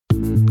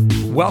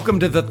Welcome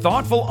to the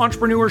Thoughtful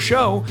Entrepreneur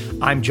Show.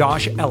 I'm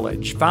Josh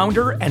Elledge,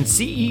 founder and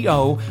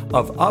CEO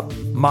of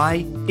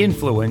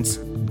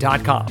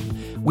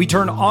UpMyInfluence.com. We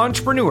turn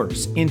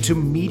entrepreneurs into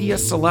media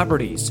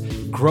celebrities,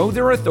 grow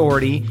their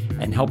authority,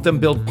 and help them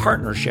build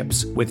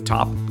partnerships with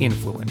top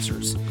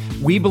influencers.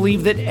 We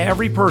believe that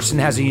every person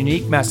has a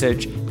unique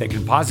message that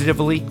can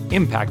positively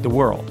impact the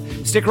world.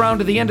 Stick around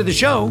to the end of the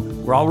show,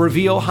 where I'll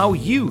reveal how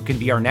you can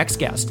be our next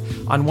guest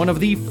on one of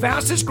the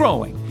fastest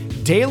growing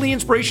daily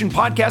inspiration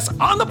podcasts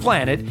on the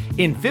planet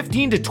in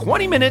 15 to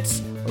 20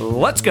 minutes.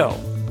 Let's go.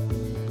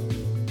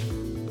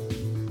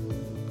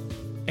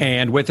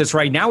 And with us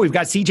right now, we've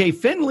got CJ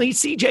Finley.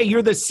 CJ,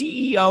 you're the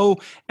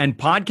CEO and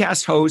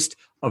podcast host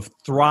of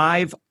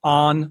Thrive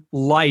on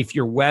Life.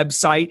 Your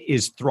website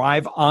is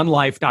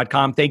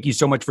ThriveOnLife.com. Thank you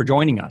so much for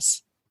joining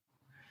us.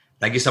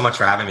 Thank you so much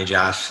for having me,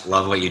 Josh.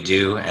 Love what you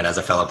do. And as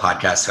a fellow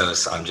podcast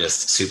host, I'm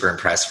just super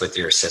impressed with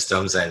your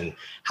systems and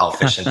how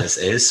efficient this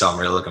is. So I'm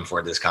really looking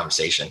forward to this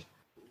conversation.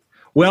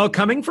 Well,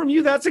 coming from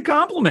you, that's a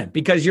compliment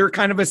because you're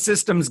kind of a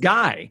systems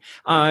guy.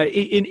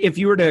 If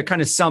you were to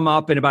kind of sum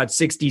up in about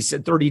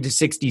 30 to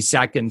 60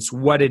 seconds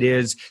what it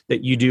is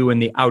that you do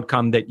and the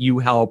outcome that you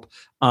help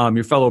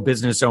your fellow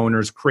business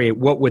owners create,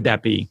 what would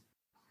that be?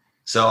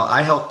 So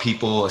I help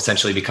people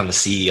essentially become the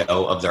CEO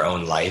of their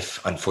own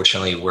life.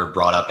 Unfortunately, we're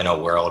brought up in a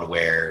world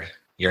where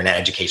you're in an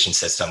education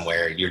system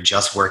where you're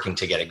just working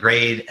to get a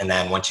grade. And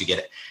then once you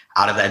get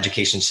out of the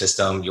education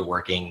system, you're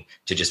working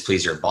to just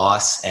please your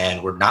boss.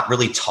 And we're not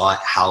really taught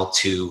how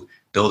to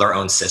build our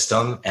own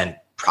system and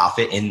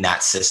profit in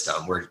that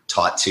system. We're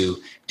taught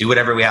to do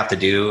whatever we have to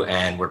do,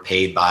 and we're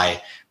paid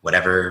by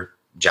whatever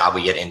job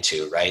we get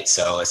into, right?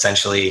 So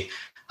essentially,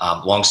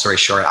 long story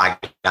short, I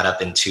got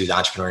up into the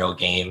entrepreneurial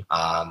game.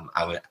 I'm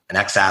an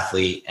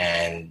ex-athlete,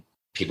 and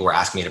people were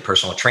asking me to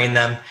personal train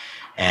them.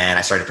 And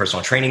I started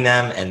personal training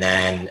them, and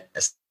then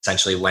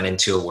essentially went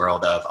into a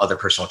world of other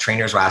personal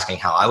trainers were asking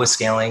how I was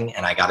scaling,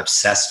 and I got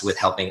obsessed with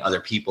helping other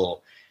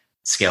people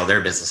scale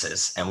their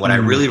businesses. And what I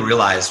really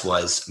realized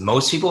was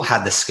most people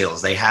had the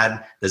skills. They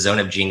had the zone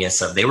of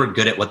genius of they were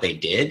good at what they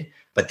did,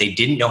 but they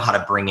didn't know how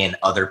to bring in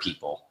other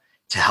people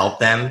to help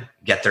them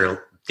get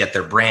their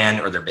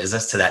brand or their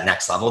business to that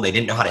next level. They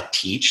didn't know how to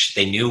teach.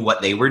 They knew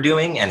what they were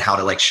doing and how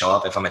to show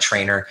up if I'm a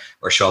trainer,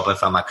 or show up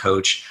if I'm a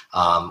coach,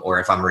 or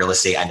if I'm real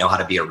estate, I know how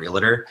to be a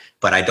realtor,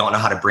 but I don't know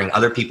how to bring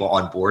other people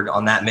on board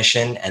on that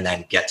mission and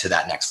then get to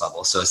that next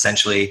level. So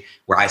essentially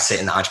where I sit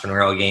in the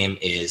entrepreneurial game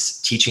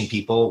is teaching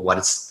people what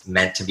it's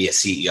meant to be a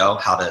CEO,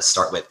 how to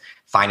start with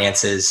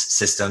finances,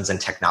 systems, and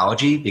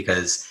technology,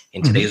 because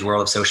in today's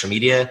world of social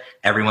media,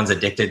 everyone's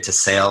addicted to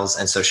sales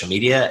and social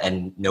media,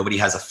 and nobody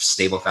has a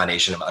stable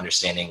foundation of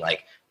understanding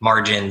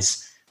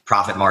margins,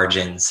 profit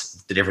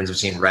margins, the difference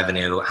between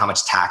revenue, how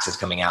much tax is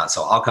coming out.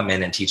 So I'll come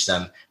in and teach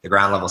them the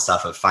ground level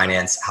stuff of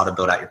finance, how to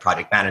build out your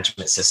project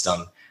management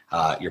system,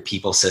 your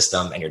people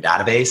system, and your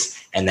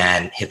database, and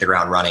then hit the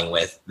ground running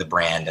with the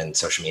brand and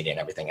social media and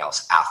everything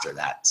else after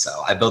that.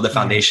 So I build the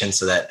foundation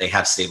so that they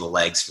have stable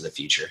legs for the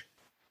future.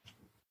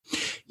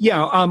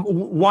 Yeah.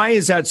 Why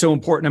is that so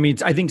important? I mean,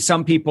 I think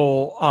some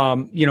people,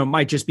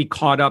 might just be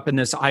caught up in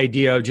this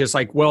idea of just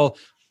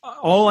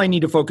all I need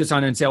to focus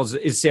on in sales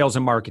is sales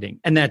and marketing,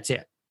 and that's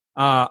it.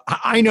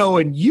 I know,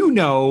 and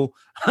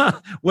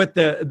what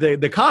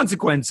the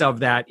consequence of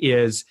that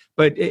is,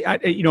 but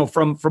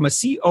from a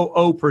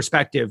COO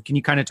perspective, can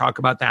you kind of talk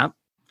about that?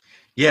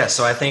 Yeah.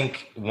 So I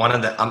think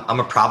I'm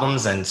a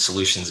problems and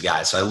solutions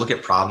guy. So I look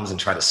at problems and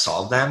try to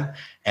solve them.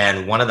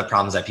 And one of the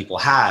problems that people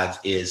have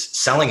is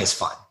selling is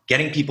fun.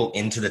 Getting people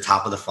into the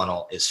top of the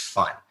funnel is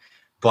fun,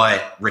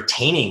 but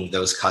retaining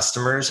those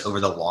customers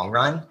over the long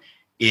run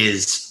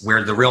is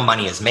where the real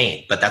money is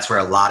made. But that's where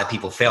a lot of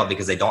people fail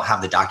because they don't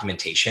have the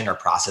documentation or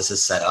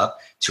processes set up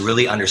to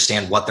really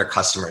understand what their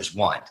customers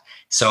want.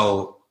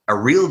 So a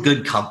real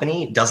good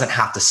company doesn't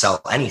have to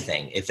sell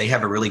anything. If they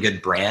have a really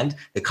good brand,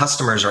 the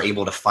customers are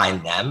able to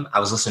find them. I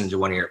was listening to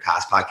one of your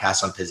past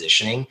podcasts on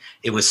positioning.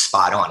 It was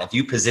spot on. If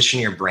you position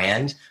your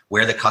brand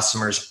where the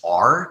customers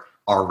are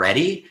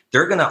already,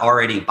 they're going to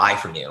already buy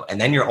from you. And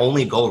then your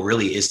only goal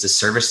really is to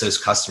service those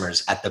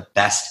customers at the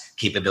best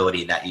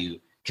capability that you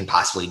can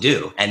possibly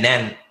do. And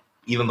then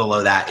even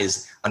below that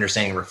is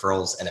understanding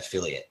referrals and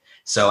affiliate.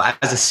 So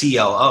as a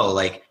COO,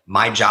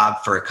 my job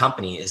for a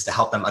company is to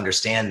help them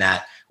understand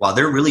that while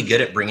they're really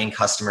good at bringing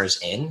customers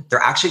in, they're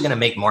actually going to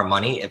make more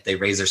money if they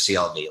raise their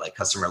CLV,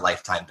 customer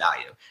lifetime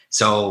value.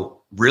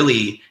 So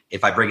really,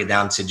 if I break it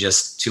down to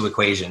just two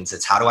equations,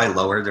 it's how do I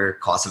lower their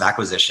cost of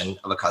acquisition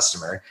of a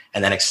customer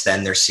and then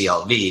extend their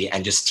CLV,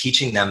 and just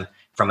teaching them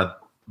from a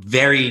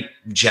very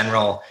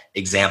general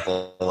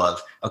example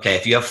of, okay,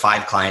 if you have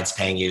 5 clients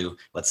paying you,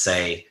 let's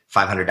say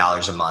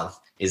 $500 a month,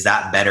 is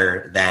that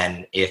better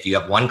than if you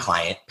have 1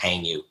 client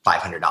paying you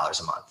 $500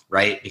 a month,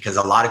 right? Because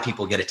a lot of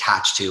people get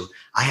attached to,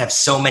 I have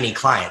so many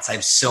clients, I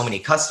have so many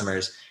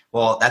customers.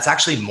 Well, that's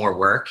actually more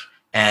work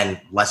and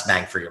less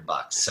bang for your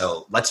buck.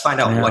 So let's find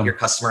out what your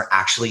customer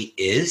actually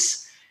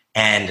is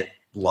and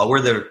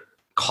lower the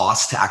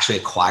cost to actually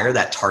acquire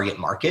that target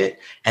market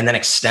and then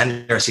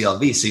extend their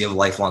CLV so you have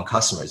lifelong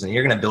customers. And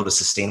you're going to build a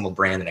sustainable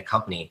brand and a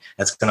company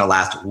that's going to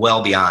last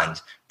well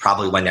beyond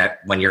probably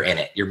when you're in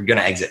it. You're going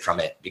to exit from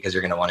it because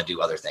you're going to want to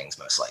do other things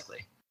most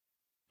likely.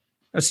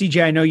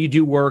 CJ, I know you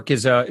do work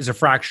as a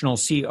fractional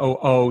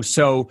COO.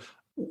 So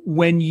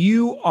when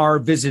you are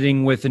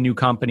visiting with a new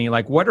company,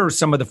 like what are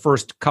some of the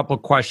first couple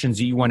of questions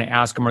that you want to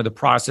ask them or the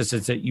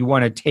processes that you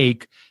want to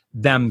take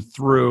them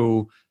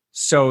through?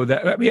 So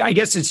that, I mean, I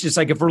guess it's just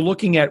like, if we're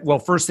looking at, well,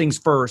 first things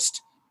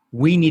first,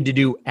 we need to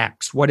do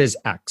X. What is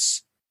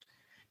X?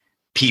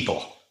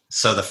 People.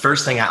 So the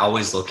first thing I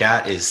always look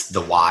at is the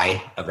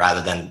why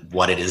rather than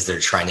what it is they're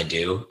trying to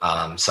do.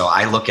 So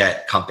I look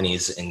at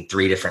companies in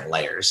 3 different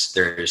layers.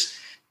 There's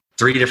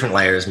 3 different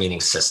layers, meaning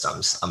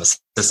systems. I'm a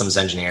systems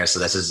engineer, so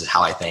this is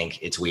how I think.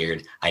 It's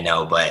weird, I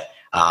know, but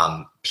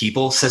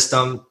people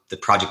system, the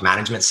project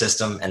management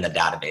system, and the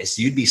database.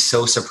 You'd be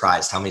so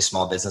surprised how many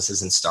small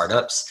businesses and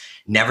startups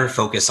never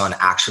focus on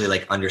actually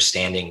like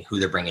understanding who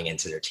they're bringing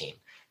into their team.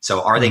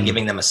 So are they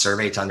giving them a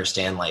survey to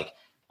understand, like,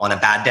 on a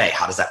bad day,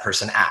 how does that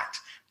person act?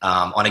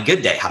 On a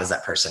good day, how does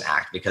that person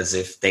act? Because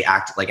if they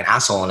act like an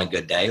asshole on a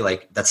good day,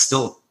 like, that's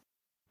still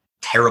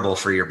terrible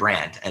for your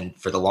brand and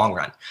for the long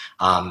run.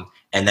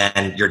 And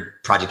then your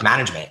project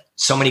management.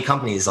 So many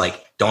companies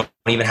like don't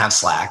even have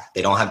Slack.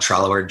 They don't have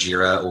Trello or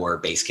Jira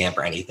or Basecamp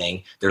or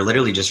anything. They're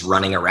literally just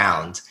running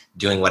around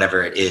doing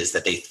whatever it is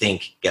that they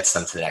think gets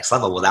them to the next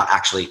level without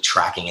actually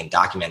tracking and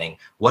documenting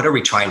what are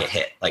we trying to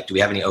hit? Like, do we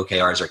have any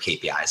OKRs or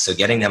KPIs? So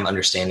getting them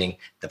understanding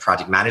the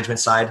project management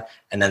side.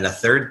 And then the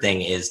third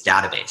thing is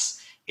database.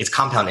 It's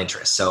compound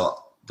interest.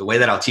 So the way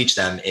that I'll teach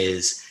them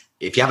is,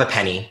 if you have a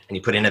penny and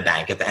you put it in a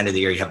bank, at the end of the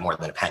year, you have more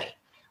than a penny.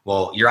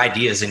 Well, your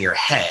ideas in your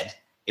head,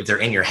 if they're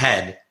in your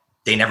head,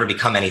 they never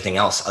become anything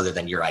else other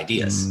than your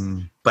ideas.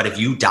 But if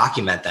you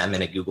document them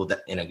in a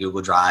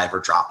Google Drive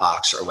or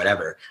Dropbox or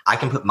whatever, I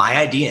can put my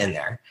idea in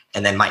there,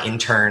 and then my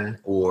intern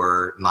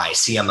or my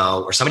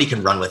CMO or somebody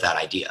can run with that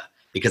idea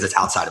because it's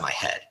outside of my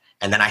head.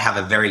 And then I have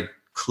a very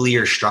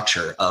clear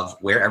structure of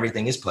where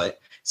everything is put,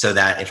 so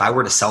that if I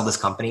were to sell this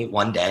company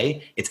one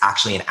day, it's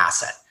actually an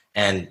asset.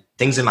 And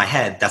things in my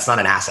head, that's not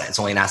an asset. It's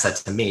only an asset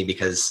to me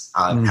because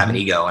I have an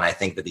ego and I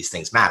think that these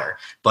things matter.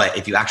 But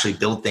if you actually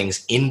build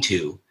things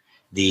into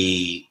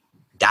the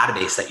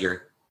database that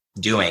you're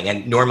doing,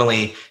 and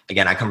normally,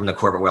 again, I come from the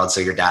corporate world,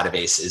 so your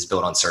database is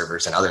built on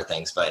servers and other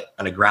things, but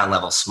on a ground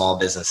level, small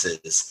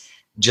businesses,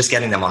 just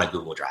getting them on a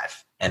Google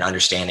Drive and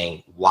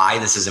understanding why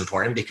this is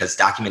important, because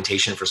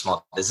documentation for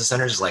small business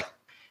owners is like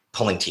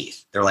pulling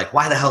teeth. They're like,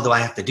 why the hell do I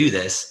have to do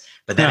this?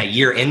 But then a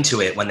year into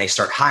it, when they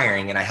start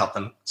hiring and I help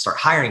them start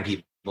hiring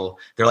people,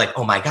 they're like,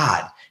 oh my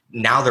God,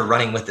 now they're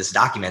running with this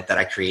document that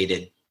I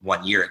created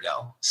 1 year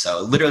ago.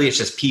 So literally it's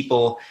just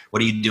people,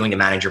 what are you doing to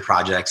manage your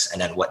projects?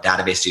 And then what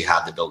database do you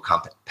have to build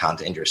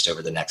compound interest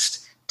over the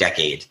next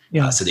decade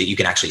so that you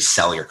can actually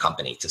sell your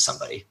company to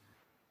somebody?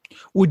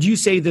 Would you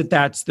say that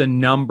that's the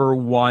number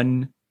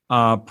one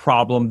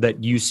problem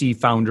that you see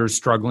founders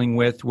struggling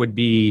with, would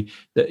be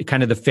the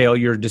kind of the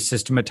failure to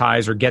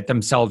systematize or get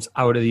themselves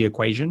out of the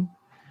equation?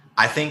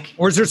 I think,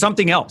 or is there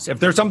something else? If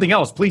there's something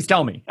else, please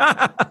tell me.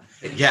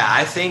 Yeah,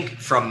 I think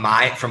from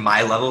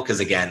my level, because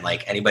again,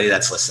 like anybody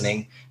that's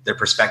listening, the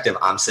perspective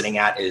I'm sitting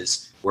at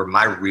is where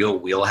my real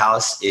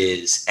wheelhouse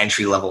is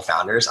entry level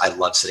founders. I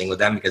love sitting with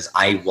them because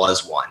I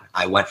was one.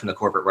 I went from the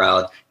corporate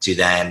world to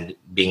then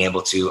being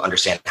able to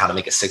understand how to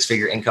make a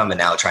 6-figure income, and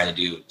now trying to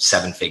do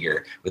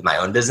 7-figure with my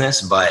own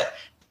business. But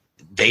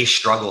they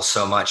struggle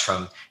so much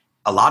from,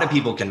 a lot of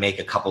people can make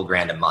a couple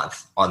grand a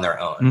month on their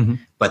own.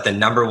 But the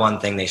number one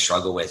thing they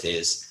struggle with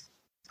is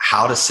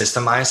how to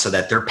systemize so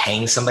that they're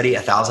paying somebody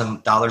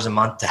 $1,000 a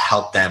month to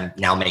help them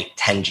now make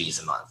 10 G's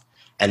a month.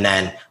 And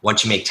then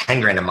once you make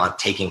 10 grand a month,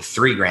 taking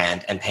 3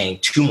 grand and paying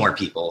 2 more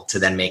people to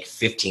then make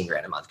 15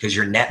 grand a month, because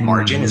your net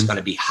margin is going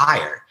to be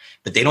higher.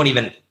 But they don't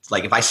even,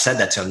 like, if I said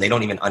that to them, they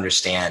don't even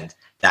understand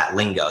that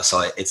lingo.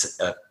 So it's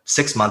a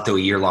 6-month to a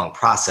year-long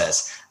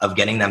process of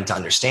getting them to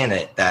understand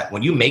it, that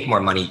when you make more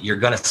money, you're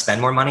going to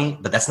spend more money,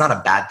 but that's not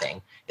a bad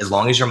thing as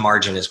long as your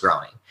margin is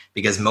growing.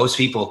 Because most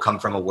people come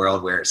from a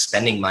world where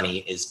spending money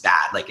is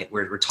bad. Like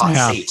we're taught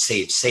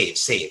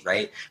save,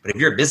 right? But if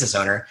you're a business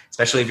owner,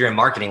 especially if you're in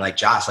marketing like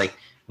Josh, like,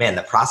 man,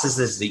 the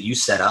processes that you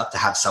set up to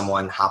have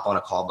someone hop on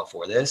a call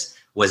before this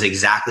was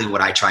exactly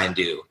what I try and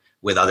do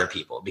with other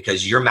people,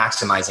 because you're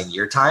maximizing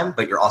your time,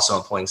 but you're also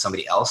employing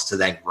somebody else to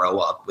then grow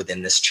up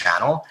within this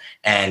channel.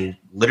 And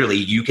literally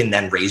you can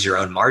then raise your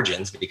own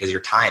margins because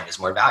your time is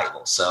more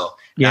valuable. So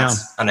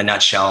that's, in a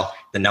nutshell,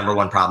 the number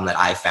one problem that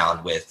I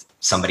found with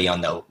somebody on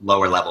the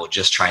lower level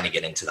just trying to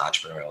get into the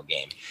entrepreneurial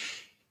game.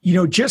 You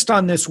know, just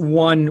on this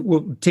one,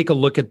 we'll take a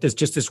look at this,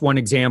 just this one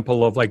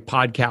example of like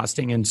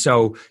podcasting. And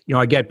so, you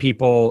know, I get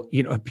people,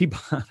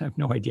 I have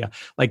no idea.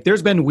 Like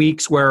there's been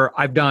weeks where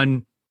I've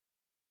done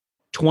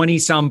 20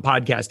 some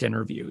podcast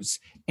interviews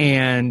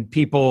and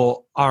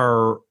people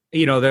are,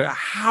 they're,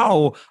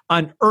 how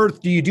on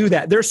earth do you do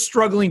that? They're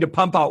struggling to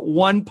pump out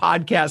one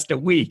podcast a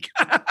week.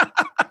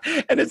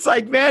 And it's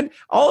like, man,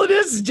 all it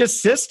is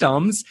just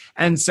systems.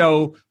 And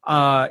so,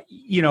 kind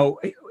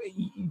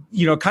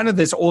of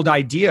this old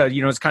idea,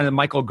 it's kind of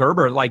Michael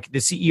Gerber, like the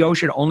CEO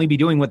should only be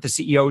doing what the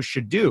CEO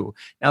should do.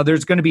 Now,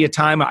 there's going to be a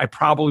time I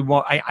probably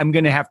won't, I'm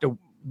going to have to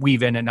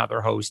weave in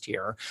another host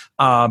here.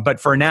 But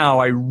for now,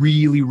 I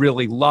really,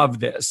 really love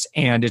this.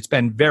 And it's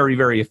been very,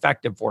 very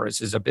effective for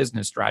us as a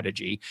business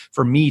strategy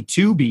for me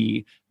to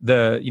be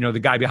the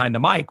guy behind the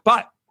mic.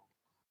 But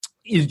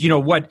is,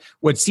 what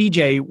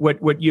CJ,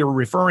 what you're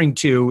referring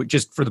to,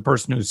 just for the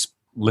person who's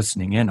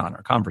listening in on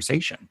our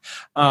conversation,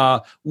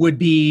 would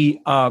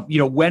be,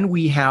 when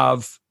we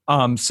have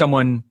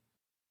someone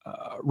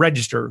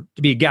register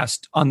to be a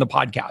guest on the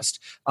podcast,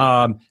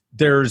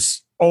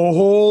 there's a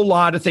whole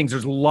lot of things.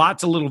 There's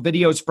lots of little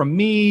videos from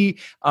me,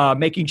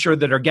 making sure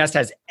that our guest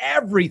has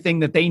everything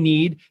that they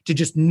need to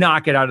just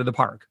knock it out of the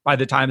park by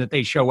the time that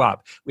they show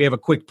up. We have a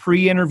quick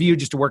pre-interview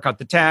just to work out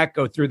the tech,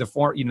 go through the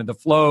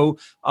flow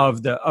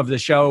of the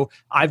show.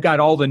 I've got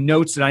all the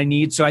notes that I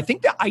need. So I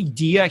think the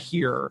idea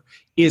here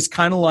is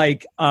kind of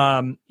like,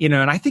 and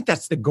I think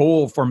that's the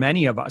goal for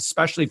many of us,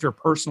 especially if you're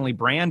personally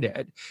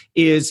branded,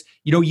 is,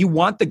 you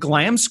want the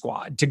glam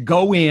squad to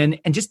go in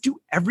and just do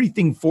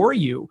everything for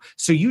you.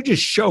 So you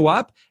just show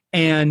up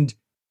and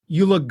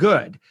you look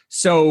good.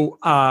 So,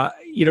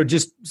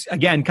 just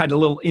again, kind of a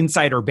little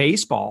insider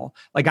baseball.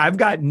 Like I've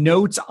got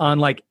notes on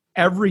like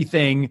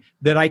everything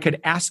that I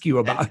could ask you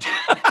about.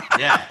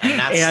 Yeah.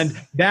 And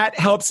that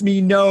helps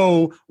me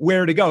know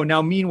where to go.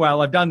 Now,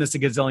 meanwhile, I've done this a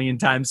gazillion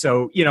times.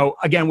 So,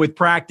 again, with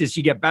practice,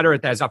 you get better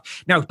at that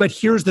stuff. Now, but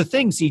here's the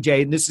thing,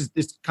 CJ, and this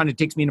kind of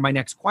takes me into my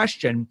next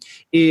question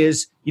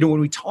is, when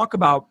we talk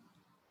about,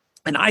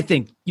 and I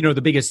think,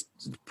 the biggest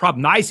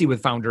problem I see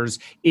with founders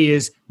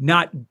is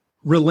not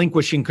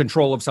relinquishing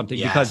control of something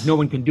because no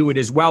one can do it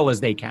as well as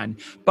they can.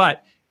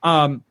 But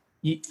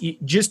you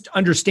just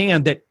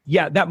understand that,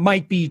 that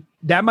might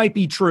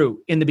be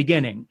true in the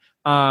beginning.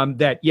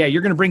 That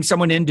you're going to bring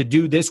someone in to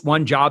do this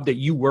one job that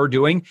you were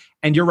doing,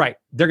 and you're right,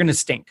 they're going to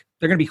stink.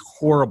 They're going to be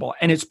horrible,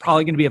 and it's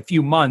probably going to be a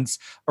few months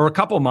or a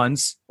couple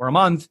months or a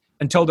month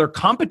until they're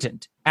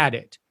competent at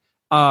it.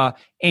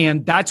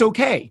 And that's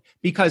okay,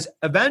 because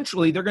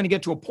eventually they're going to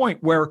get to a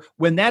point where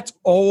when that's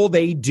all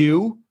they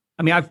do,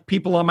 I mean, I have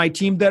people on my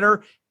team that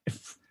are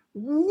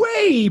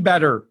way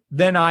better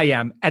than I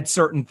am at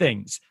certain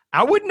things.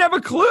 I wouldn't have a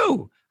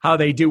clue how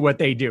they do what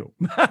they do.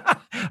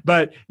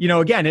 But,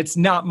 again, it's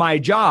not my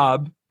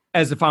job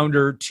as a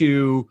founder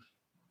to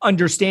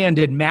understand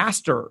and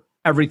master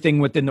everything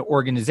within the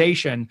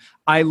organization.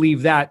 I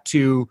leave that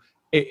to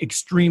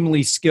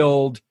extremely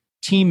skilled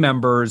team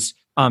members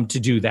to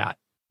do that.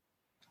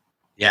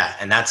 Yeah.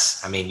 And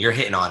you're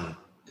hitting on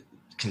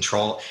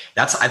control.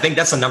 I think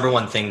that's the number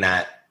one thing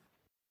that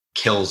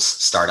kills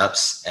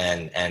startups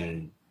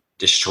and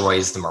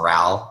destroys the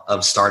morale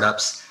of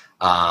startups.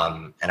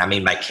 And I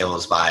mean by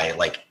kills by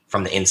like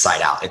from the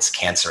inside out, it's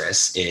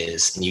cancerous,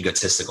 is an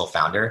egotistical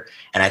founder.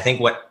 And I think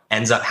what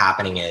ends up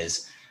happening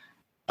is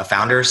a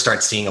founder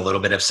starts seeing a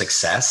little bit of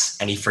success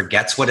and he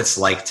forgets what it's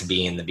like to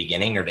be in the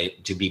beginning or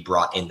to be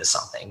brought into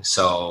something.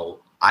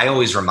 So I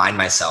always remind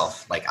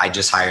myself, like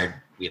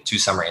we have 2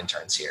 summer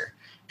interns here.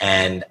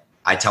 And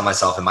I tell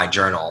myself in my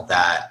journal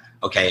that,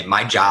 okay,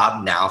 my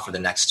job now for the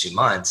next 2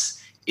 months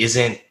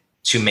isn't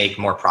to make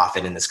more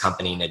profit in this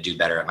company and to do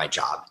better at my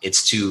job.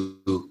 It's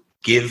to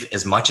give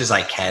as much as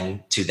I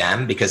can to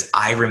them, because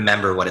I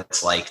remember what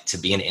it's like to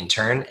be an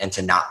intern and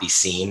to not be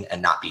seen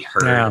and not be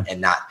heard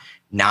and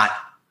not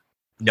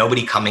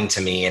nobody coming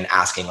to me and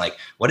asking like,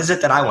 what is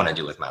it that I want to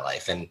do with my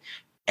life?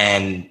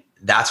 And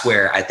that's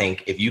where I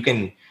think if you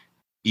can,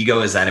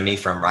 Ego is Enemy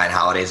from Ryan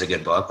Holiday is a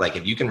good book. Like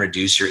if you can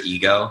reduce your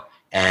ego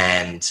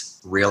and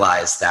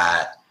realize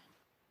that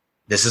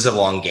this is a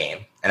long game.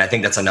 And I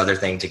think that's another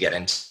thing to get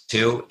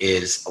into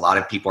is a lot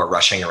of people are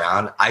rushing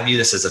around. I view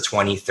this as a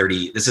 20,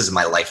 30, this is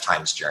my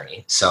lifetime's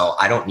journey. So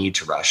I don't need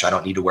to rush. I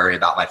don't need to worry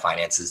about my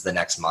finances the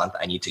next month.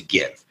 I need to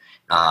give.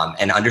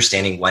 And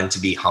understanding when to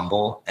be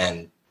humble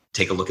and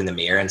take a look in the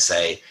mirror and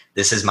say,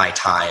 this is my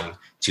time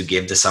to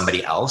give to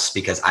somebody else,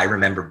 because I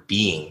remember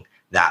being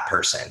that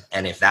person.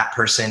 And if that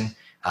person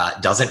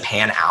doesn't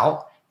pan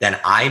out, then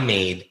I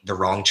made the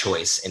wrong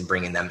choice in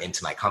bringing them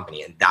into my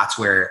company. And that's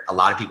where a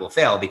lot of people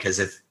fail, because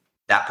if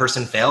that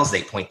person fails,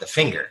 they point the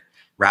finger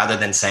rather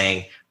than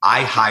saying,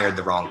 I hired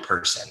the wrong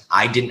person.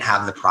 I didn't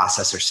have the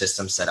process or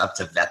system set up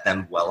to vet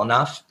them well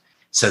enough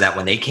so that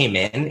when they came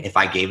in, if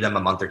I gave them a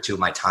month or 2 of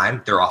my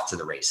time, they're off to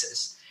the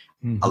races.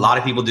 Mm-hmm. A lot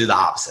of people do the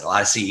opposite. A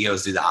lot of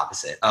CEOs do the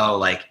opposite. Oh,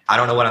 like, I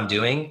don't know what I'm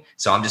doing,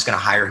 so I'm just going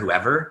to hire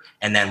whoever.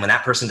 And then when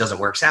that person doesn't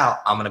work out,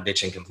 I'm going to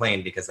bitch and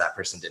complain because that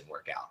person didn't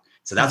work out.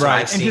 So that's what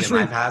I've seen in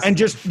my past. And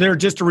they're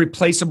just a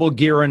replaceable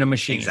gear in a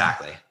machine.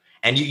 Exactly.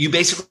 And you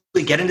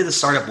basically get into the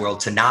startup world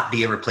to not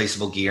be a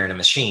replaceable gear in a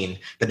machine,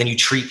 but then you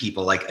treat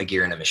people like a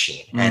gear in a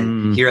machine.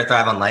 And here at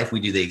Thrive on Life,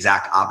 we do the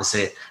exact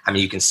opposite. I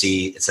mean, you can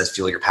see it says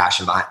fuel your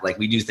passion behind, like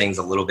we do things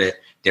a little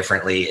bit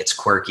differently. It's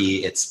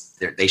quirky.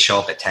 They show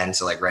up at 10.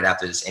 So like right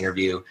after this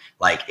interview,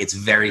 like it's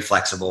very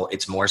flexible.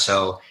 It's more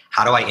so,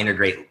 how do I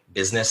integrate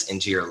business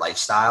into your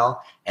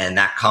lifestyle? And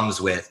that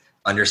comes with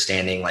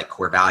understanding like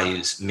core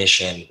values,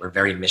 mission. We're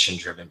very mission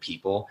driven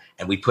people,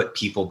 and we put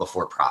people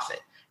before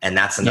profit. And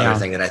that's another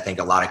thing that I think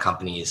a lot of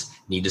companies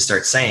need to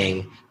start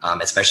saying,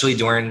 especially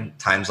during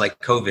times like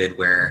COVID,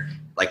 where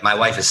like my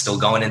wife is still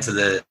going into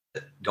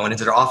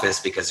their office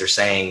because they're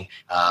saying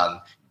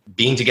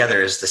being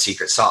together is the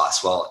secret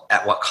sauce. Well,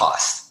 at what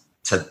cost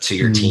to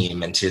your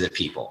team and to the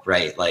people,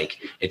 right? Like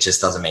it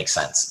just doesn't make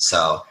sense.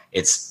 So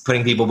it's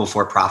putting people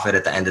before profit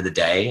at the end of the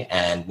day.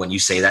 And when you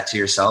say that to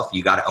yourself,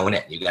 you got to own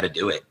it. You got to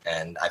do it.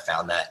 And I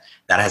found that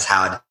has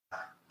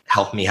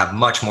helped me have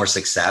much more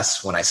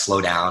success when I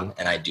slow down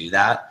and I do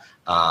that.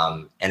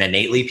 And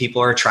innately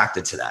people are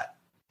attracted to that.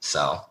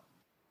 So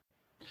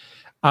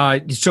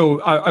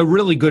a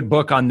really good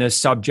book on this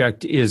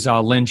subject is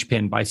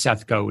Linchpin by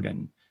Seth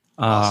Godin.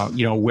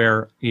 Awesome.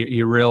 Where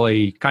you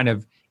really kind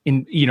of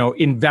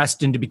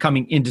invest into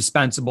becoming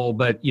indispensable,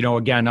 but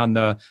again, on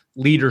the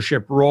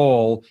leadership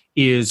role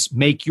is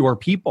make your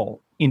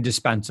people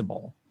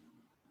indispensable.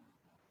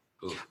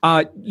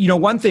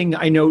 One thing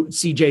I know,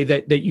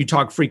 CJ, that you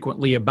talk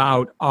frequently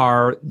about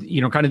are,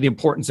 kind of the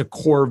importance of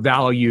core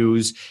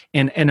values.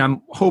 And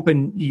I'm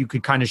hoping you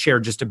could kind of share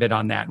just a bit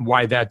on that and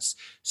why that's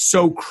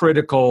so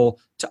critical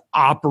to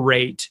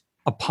operate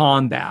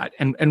upon that.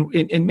 And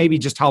maybe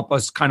just help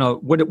us kind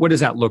of, what does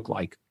that look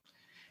like?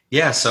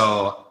 Yeah.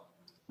 So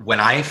when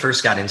I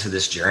first got into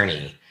this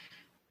journey,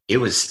 it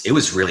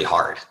was really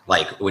hard.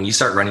 Like when you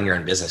start running your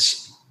own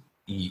business,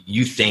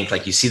 you think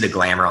like you see the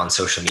glamour on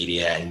social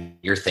media and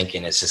you're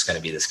thinking it's just going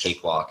to be this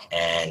cakewalk.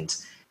 And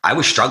I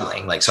was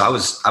struggling. Like, so I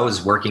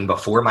was working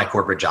before my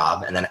corporate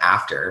job and then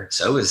after.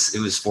 So it was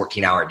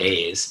 14-hour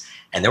days.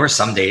 And there were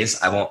some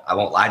days, I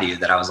won't lie to you,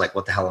 that I was like,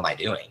 what the hell am I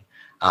doing?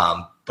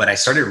 But I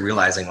started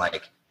realizing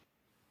like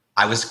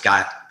I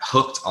got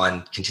hooked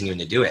on continuing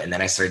to do it. And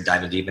then I started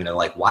diving deep into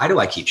like, why do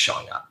I keep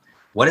showing up?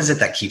 What is it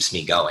that keeps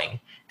me going?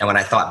 And when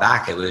I thought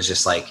back, it was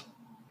just like,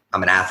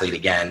 I'm an athlete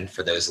again,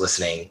 for those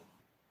listening.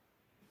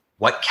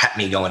 What kept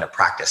me going to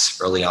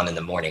practice early on in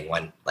the morning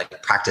when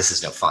like practice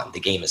is no fun, the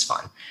game is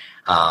fun.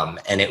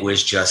 And it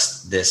was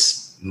just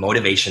this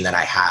motivation that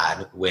I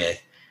had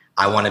with,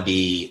 I want to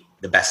be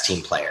the best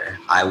team player.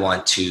 I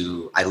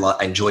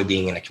enjoy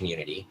being in a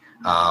community.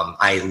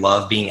 I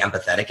love being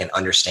empathetic and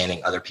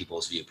understanding other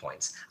people's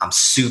viewpoints. I'm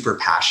super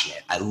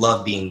passionate. I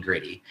love being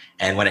gritty.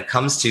 And when it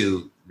comes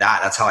to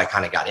that's how I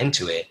kind of got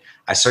into it.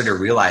 I started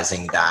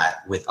realizing that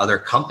with other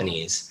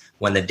companies,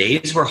 when the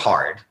days were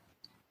hard,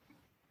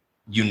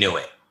 you knew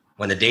it.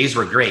 When the days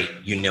were great,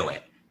 you knew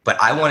it. But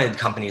I wanted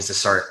companies to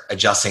start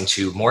adjusting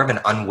to more of an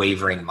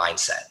unwavering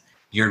mindset.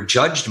 You're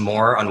judged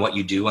more on what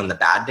you do on the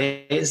bad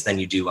days than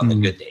you do on the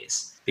good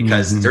days,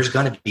 because there's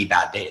going to be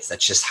bad days.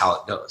 That's just how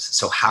it goes.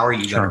 So how are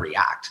you going to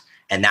react?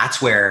 And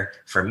that's where,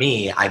 for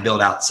me, I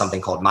build out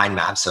something called mind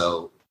map.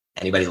 So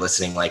anybody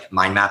listening, like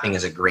mind mapping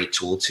is a great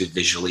tool to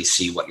visually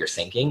see what you're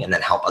thinking and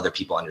then help other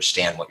people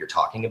understand what you're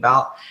talking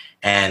about.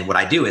 And what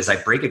I do is I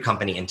break a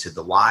company into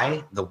the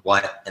why, the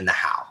what, and the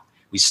how.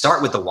 We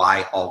start with the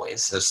why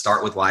always. So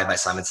Start With Why by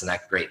Simon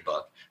Sinek, great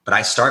book. But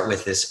I start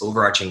with this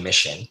overarching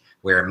mission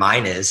where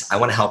mine is, I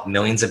want to help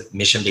millions of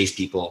mission-based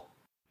people,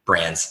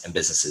 brands, and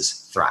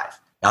businesses thrive.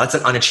 Now that's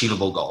an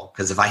unachievable goal,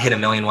 because if I hit 1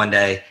 million one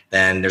day,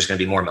 then there's going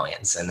to be more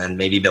millions and then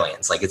maybe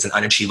billions. Like it's an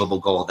unachievable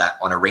goal that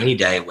on a rainy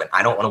day when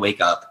I don't want to wake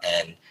up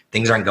and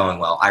things aren't going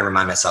well, I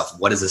remind myself,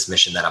 what is this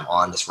mission that I'm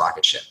on, this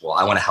rocket ship? Well,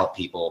 I want to help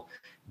people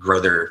grow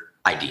their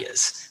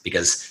ideas,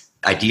 because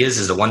ideas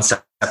is the one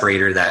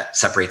separator that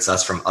separates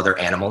us from other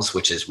animals,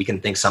 which is we can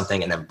think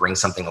something and then bring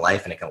something to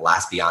life and it can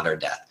last beyond our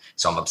death.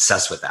 So I'm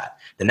obsessed with that.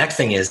 The next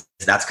thing is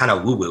that's kind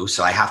of woo-woo.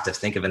 So I have to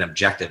think of an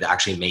objective to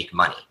actually make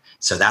money.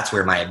 So that's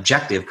where my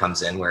objective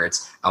comes in, where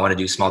it's, I want to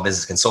do small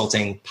business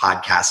consulting,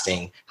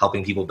 podcasting,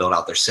 helping people build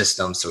out their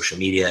systems, social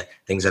media,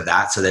 things of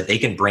that, so that they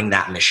can bring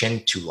that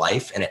mission to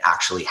life and it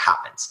actually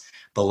happens.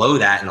 Below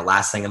that, and the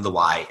last thing of the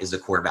why, is the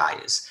core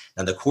values.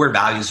 Now the core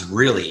values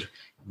really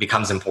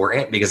becomes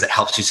important because it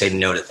helps you say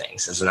no to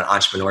things. As an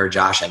entrepreneur,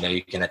 Josh, I know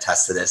you can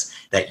attest to this,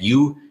 that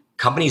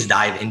companies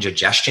die of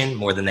indigestion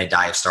more than they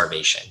die of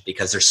starvation,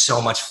 because there's so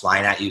much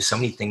flying at you, so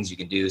many things you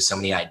can do, so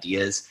many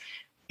ideas.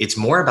 It's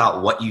more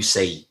about what you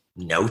say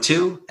no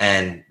to,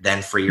 and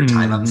then free your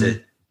time up to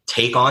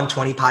take on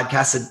 20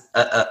 podcasts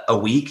a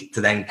week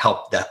to then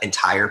help the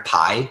entire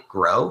pie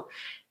grow.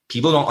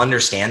 People don't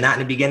understand that in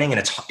the beginning,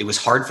 and it was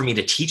hard for me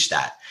to teach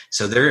that.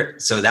 So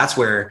that's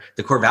where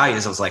the core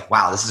values, I was like,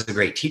 wow, this is a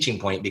great teaching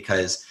point,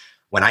 because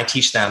when I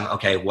teach them,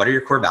 okay, what are your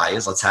core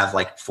values? Let's have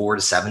like 4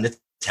 to 7 to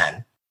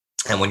 10.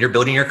 And when you're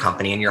building your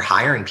company and you're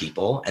hiring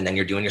people and then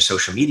you're doing your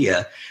social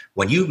media,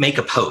 when you make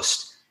a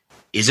post,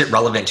 is it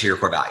relevant to your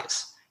core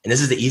values? And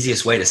this is the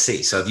easiest way to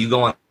see. So if you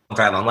go on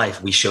Thrive on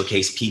Life, we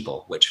showcase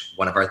people, which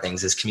one of our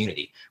things is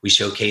community. We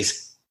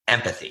showcase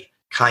empathy,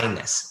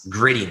 kindness,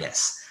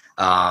 grittiness,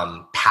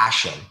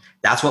 passion.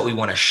 That's what we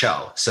want to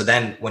show. So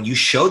then when you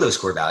show those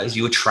core values,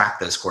 you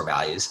attract those core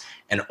values.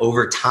 And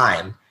over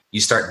time, you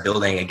start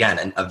building,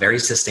 again, a very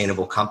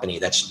sustainable company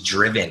that's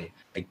driven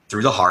like,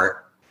 through the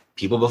heart,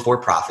 people before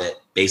profit,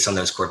 based on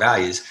those core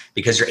values,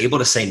 because you're able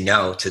to say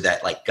no to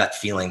that like gut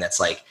feeling that's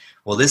like,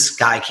 well, this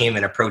guy came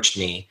and approached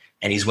me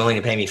and he's willing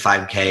to pay me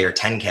 $5K or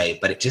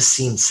 $10K, but it just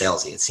seemed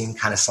salesy. It seemed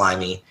kind of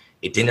slimy.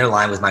 It didn't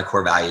align with my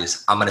core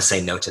values. I'm going to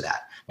say no to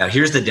that. Now,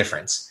 here's the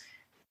difference.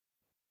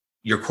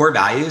 Your core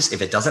values,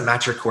 if it doesn't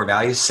match your core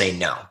values, say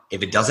no.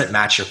 If it doesn't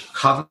match your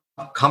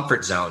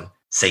comfort zone,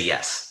 say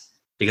yes.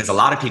 Because a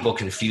lot of people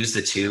confuse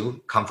the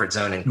two, comfort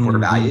zone and core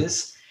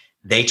values.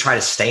 They try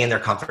to stay in their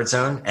comfort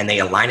zone and they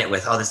align it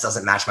with, oh, this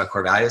doesn't match my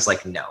core values.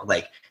 Like, no,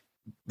 like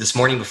this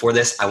morning before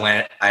this,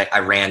 I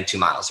ran 2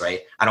 miles,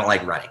 right? I don't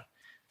like running,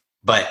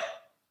 but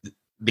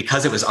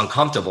because it was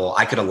uncomfortable,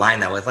 I could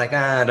align that with like,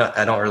 I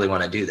don't really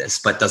want to do this,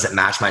 but does it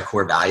match my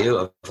core value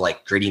of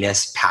like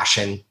grittiness,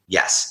 passion?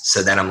 Yes.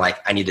 So then I'm like,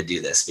 I need to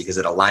do this because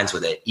it aligns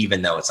with it,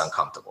 even though it's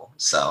uncomfortable.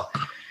 So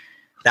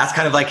that's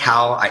kind of like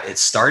how it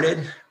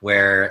started,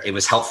 where it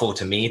was helpful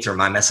to me to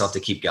remind myself to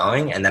keep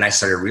going. And then I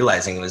started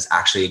realizing it was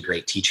actually a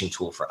great teaching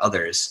tool for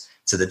others,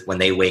 so that when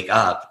they wake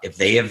up, if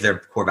they have their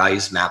core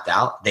values mapped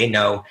out, they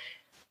know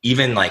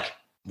even like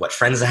what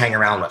friends to hang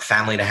around, what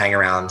family to hang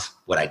around,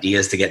 what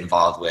ideas to get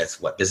involved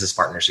with, what business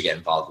partners to get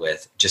involved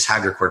with. Just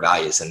have your core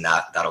values and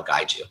that'll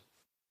guide you.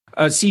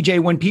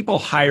 CJ, when people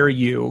hire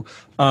you,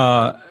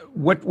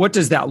 what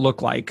does that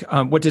look like?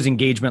 What does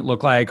engagement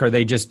look like? Are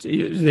they just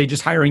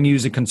hiring you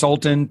as a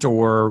consultant,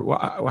 or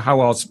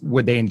how else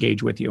would they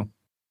engage with you?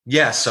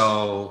 Yeah,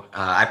 so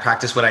I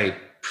practice what I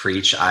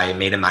preach. I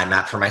made a mind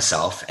map for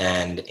myself,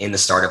 and in the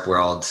startup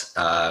world,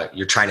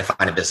 you're trying to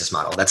find a business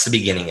model. That's the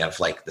beginning of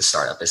like the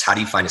startup, is how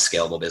do you find a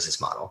scalable business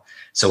model?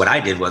 So what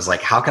I did was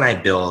like, how can I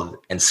build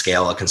and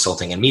scale a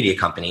consulting and media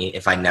company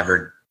if I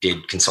never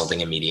did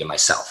consulting and media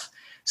myself?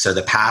 So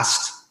the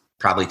past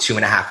probably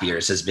 2.5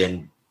 years has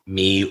been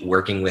me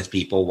working with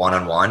people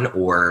one-on-one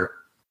or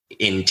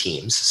in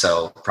teams.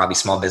 So probably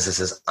small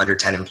businesses under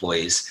 10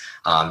 employees,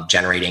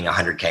 generating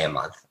 100K a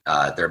month.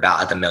 They're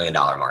about at the $1 million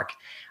mark.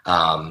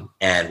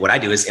 And what I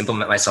do is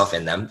implement myself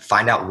in them,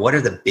 find out what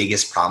are the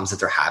biggest problems that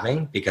they're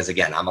having. Because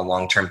again, I'm a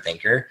long-term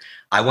thinker.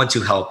 I want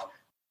to help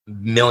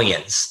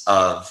millions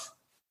of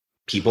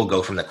people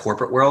go from the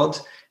corporate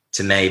world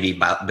to maybe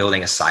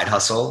building a side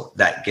hustle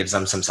that gives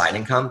them some side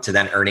income, to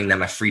then earning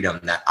them a freedom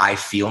that I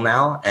feel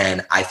now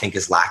and I think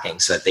is lacking,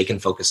 so that they can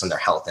focus on their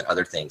health and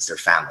other things, their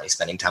family,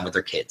 spending time with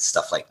their kids,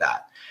 stuff like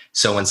that.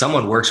 So when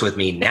someone works with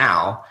me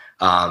now,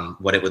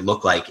 what it would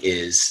look like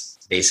is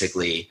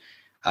basically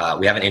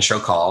we have an intro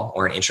call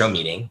or an intro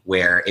meeting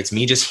where it's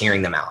me just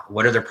hearing them out.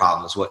 What are their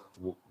problems?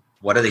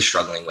 What are they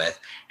struggling with?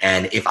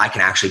 And if I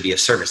can actually be of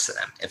service to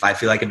them. If I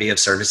feel I can be of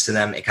service to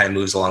them, it kind of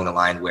moves along the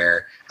line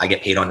where I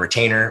get paid on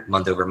retainer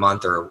month over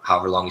month or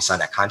however long we sign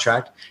that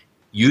contract.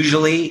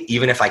 Usually,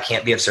 even if I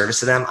can't be of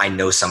service to them, I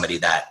know somebody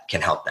that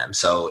can help them.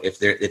 So if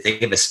they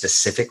have a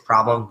specific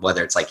problem,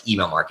 whether it's like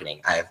email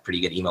marketing, I have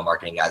pretty good email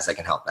marketing guys that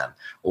can help them,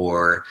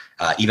 or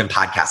even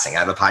podcasting. I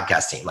have a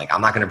podcast team. Like,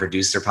 I'm not going to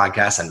produce their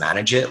podcast and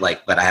manage it,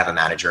 but I have a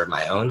manager of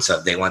my own. So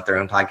if they want their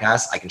own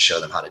podcast, I can show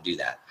them how to do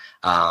that.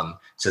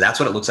 So that's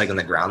what it looks like on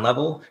the ground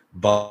level.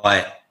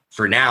 But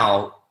for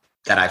now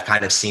that I've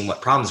kind of seen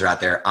what problems are out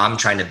there, I'm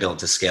trying to build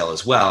to scale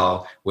as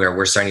well, where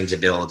we're starting to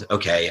build,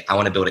 okay, I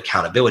want to build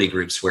accountability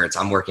groups where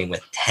I'm working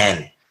with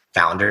 10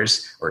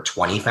 founders or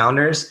 20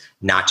 founders,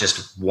 not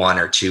just 1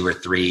 or 2 or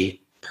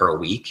 3 per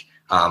week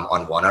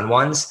on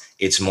one-on-ones.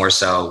 It's more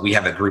so we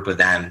have a group of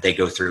them, they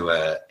go through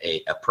a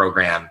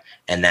program,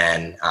 and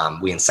then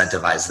we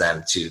incentivize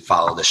them to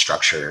follow the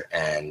structure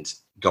and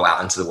go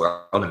out into the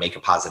world and make a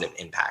positive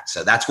impact.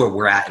 So that's where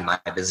we're at in my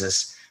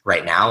business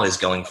right now, is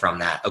going from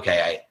that,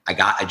 okay,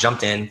 I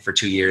jumped in for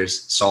 2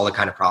 years, saw the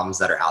kind of problems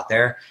that are out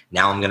there.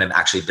 Now I'm going to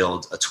actually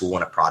build a tool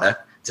and a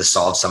product to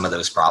solve some of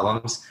those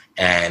problems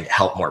and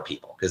help more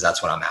people, because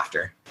that's what I'm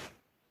after.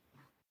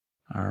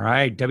 All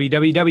right.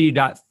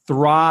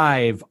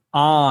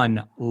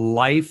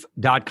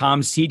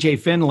 www.ThriveOnLife.com. CJ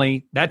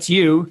Finley, that's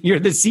you. You're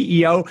the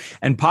CEO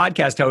and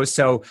podcast host.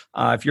 So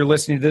if you're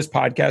listening to this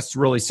podcast, it's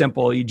really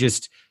simple. You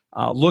just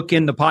look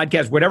in the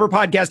podcast, whatever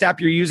podcast app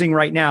you're using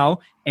right now,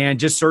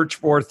 and just search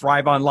for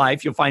Thrive on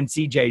Life. You'll find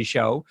CJ's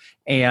show.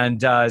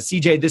 And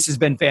CJ, this has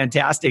been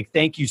fantastic.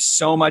 Thank you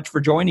so much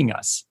for joining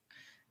us.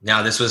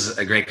 No, this was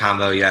a great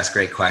combo. You asked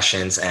great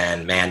questions,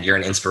 and man, you're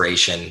an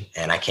inspiration.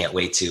 And I can't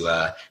wait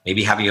to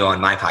maybe have you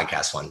on my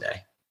podcast one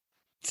day.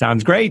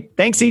 Sounds great.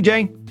 Thanks,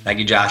 CJ. Thank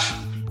you, Josh.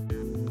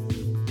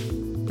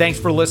 Thanks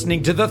for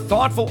listening to the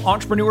Thoughtful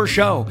Entrepreneur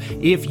Show.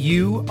 If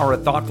you are a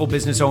thoughtful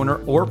business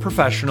owner or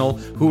professional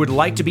who would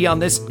like to be on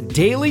this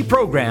daily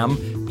program,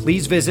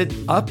 please visit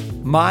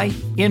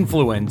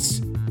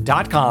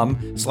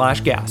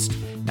upmyinfluence.com/guest.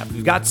 Now, if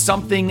you've got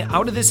something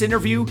out of this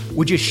interview,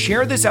 would you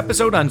share this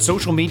episode on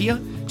social media?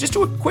 Just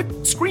do a quick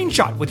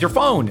screenshot with your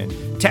phone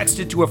and text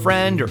it to a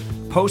friend or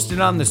post it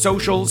on the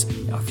socials.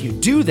 Now, if you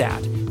do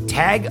that,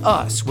 tag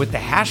us with the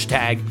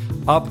hashtag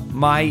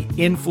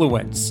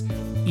UpMyInfluence.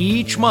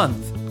 Each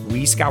month,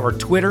 we scour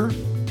Twitter,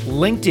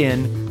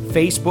 LinkedIn,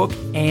 Facebook,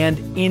 and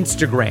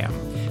Instagram.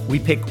 We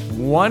pick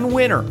one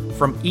winner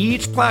from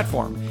each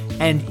platform,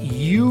 and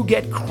you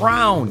get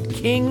crowned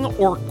king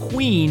or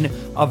queen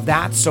of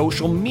that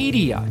social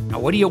media. Now,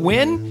 what do you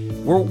win?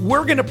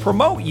 We're going to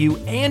promote you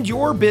and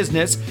your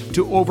business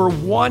to over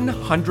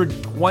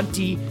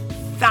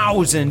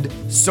 120,000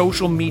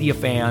 social media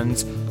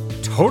fans,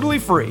 totally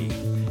free.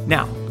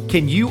 Now,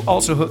 can you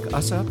also hook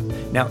us up?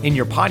 Now, in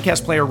your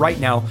podcast player right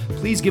now,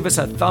 please give us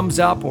a thumbs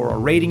up or a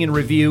rating and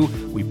review.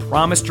 We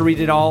promise to read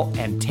it all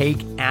and take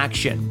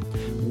action.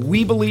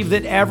 We believe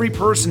that every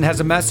person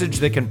has a message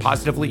that can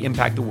positively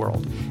impact the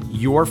world.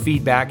 Your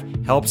feedback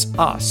helps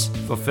us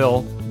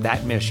fulfill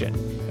that mission.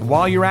 And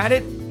while you're at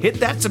it, hit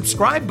that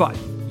subscribe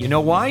button. You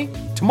know why?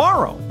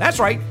 Tomorrow, that's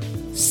right,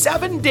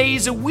 7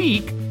 days a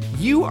week,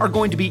 you are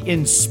going to be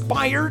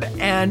inspired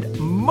and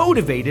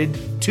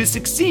motivated to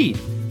succeed.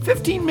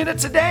 15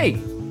 minutes a day.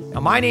 Now,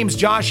 my name's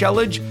Josh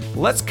Elledge.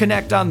 Let's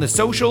connect on the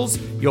socials.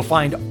 You'll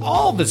find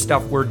all the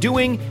stuff we're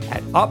doing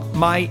at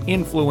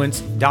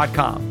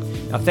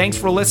upmyinfluence.com. Now, thanks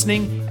for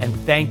listening, and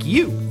thank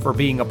you for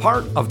being a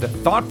part of the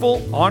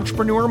Thoughtful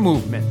Entrepreneur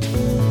Movement.